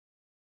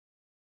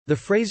The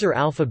Fraser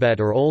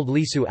alphabet or Old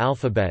Lisu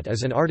alphabet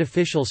is an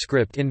artificial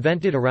script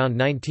invented around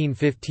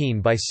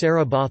 1915 by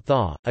Sarah Ba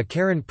Thaw, a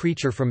Karen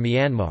preacher from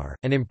Myanmar,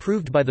 and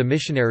improved by the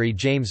missionary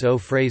James O.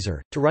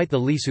 Fraser, to write the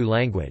Lisu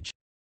language.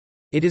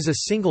 It is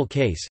a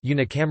single-case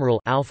unicameral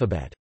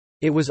alphabet.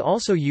 It was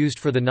also used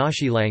for the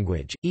Nashi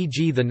language,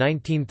 e.g. the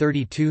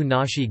 1932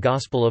 Nashi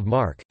Gospel of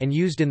Mark, and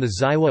used in the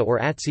Zaiwa or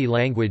Atsi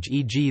language,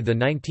 e.g. the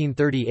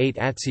 1938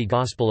 Atsi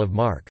Gospel of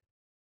Mark.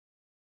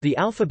 The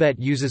alphabet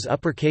uses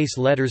uppercase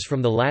letters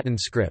from the Latin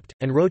script,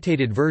 and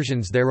rotated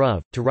versions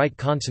thereof, to write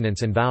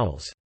consonants and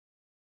vowels.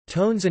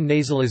 Tones and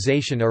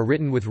nasalization are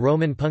written with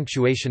Roman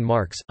punctuation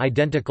marks,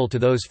 identical to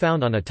those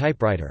found on a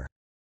typewriter.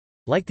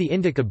 Like the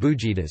Indic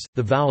abugidas,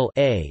 the vowel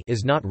a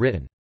is not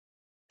written.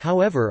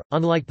 However,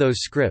 unlike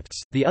those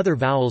scripts, the other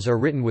vowels are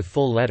written with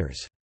full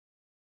letters.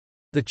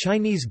 The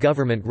Chinese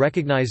government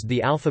recognized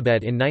the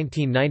alphabet in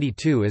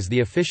 1992 as the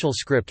official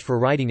script for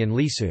writing in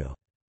Lisu.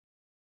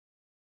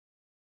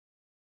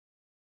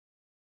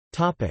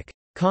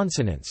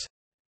 Consonants.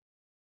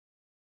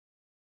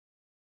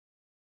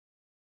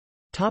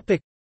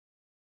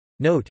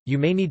 Note, you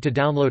may need to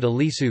download a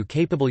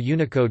Lisu-capable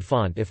Unicode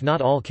font if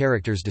not all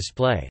characters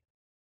display.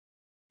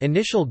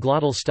 Initial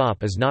glottal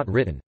stop is not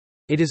written.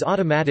 It is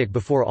automatic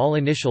before all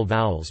initial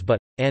vowels but,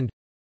 and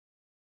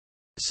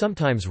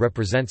sometimes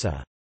represents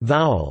a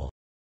vowel,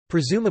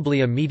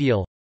 presumably a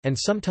medial, and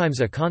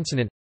sometimes a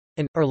consonant,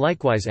 and, are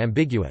likewise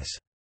ambiguous.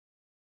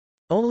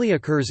 Only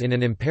occurs in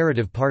an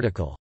imperative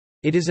particle.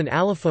 It is an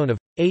allophone of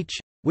h,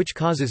 which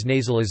causes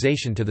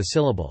nasalization to the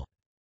syllable.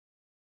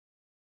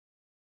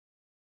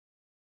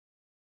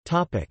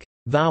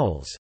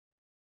 Vowels.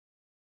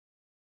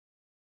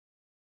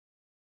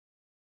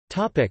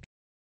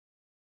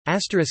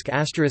 Asterisk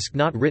asterisk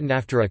not written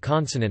after a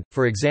consonant,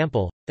 for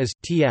example, as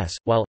ts,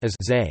 while as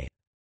zay.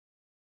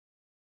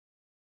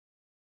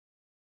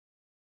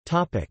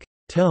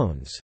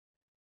 Tones.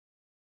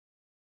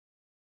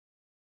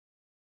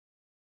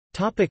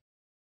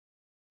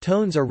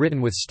 Tones are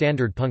written with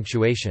standard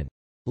punctuation.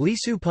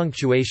 Lisu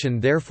punctuation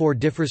therefore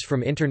differs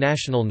from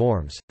international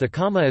norms. The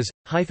comma is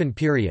hyphen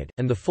period,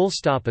 and the full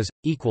stop is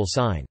equal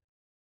sign.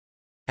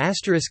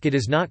 Asterisk it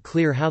is not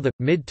clear how the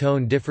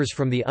mid-tone differs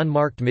from the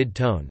unmarked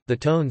mid-tone. The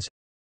tones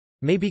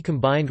may be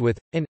combined with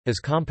and as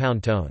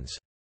compound tones.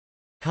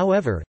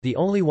 However, the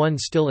only one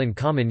still in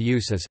common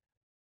use is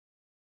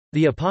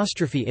the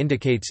apostrophe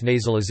indicates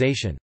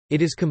nasalization.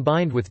 It is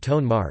combined with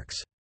tone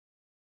marks.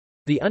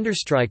 The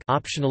understrike,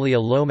 optionally a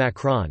low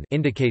macron,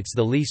 indicates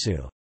the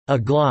Lisu, a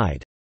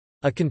glide,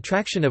 a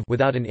contraction of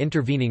without an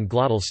intervening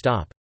glottal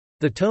stop.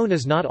 The tone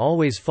is not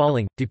always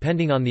falling,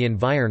 depending on the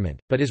environment,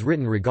 but is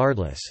written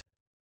regardless.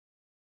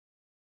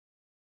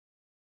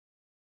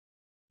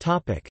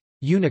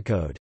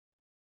 Unicode.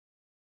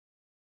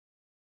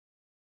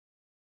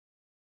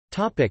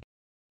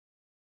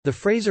 The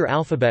Fraser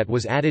alphabet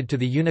was added to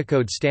the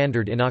Unicode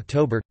standard in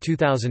October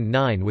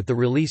 2009 with the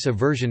release of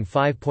version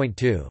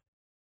 5.2.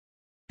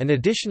 An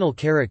additional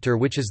character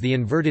which is the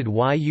inverted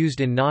Y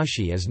used in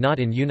Nashi is not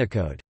in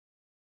Unicode.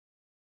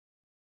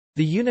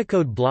 The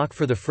Unicode block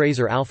for the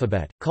Fraser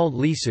alphabet, called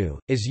Lisu,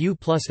 is U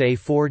plus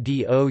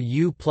A4DO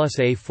U plus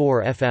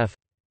A4FF.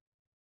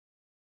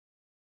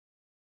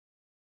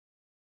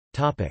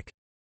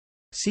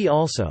 See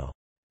also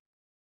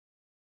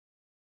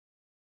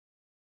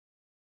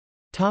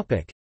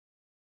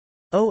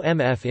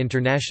OMF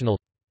International.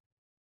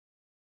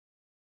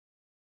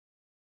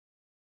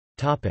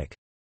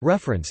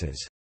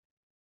 References.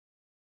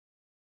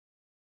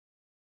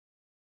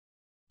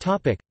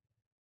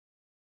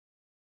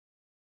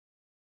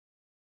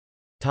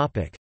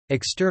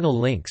 External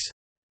links.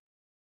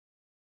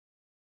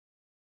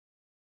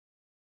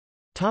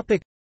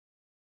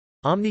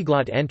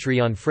 Omniglot entry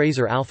on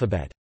Fraser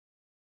alphabet.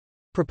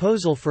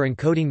 Proposal for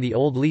encoding the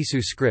Old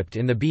Lisu script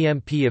in the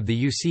BMP of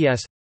the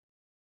UCS.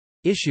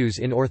 Issues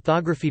in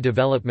Orthography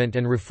Development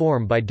and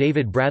Reform by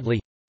David Bradley.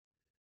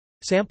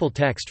 Sample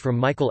text from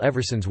Michael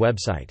Everson's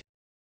website.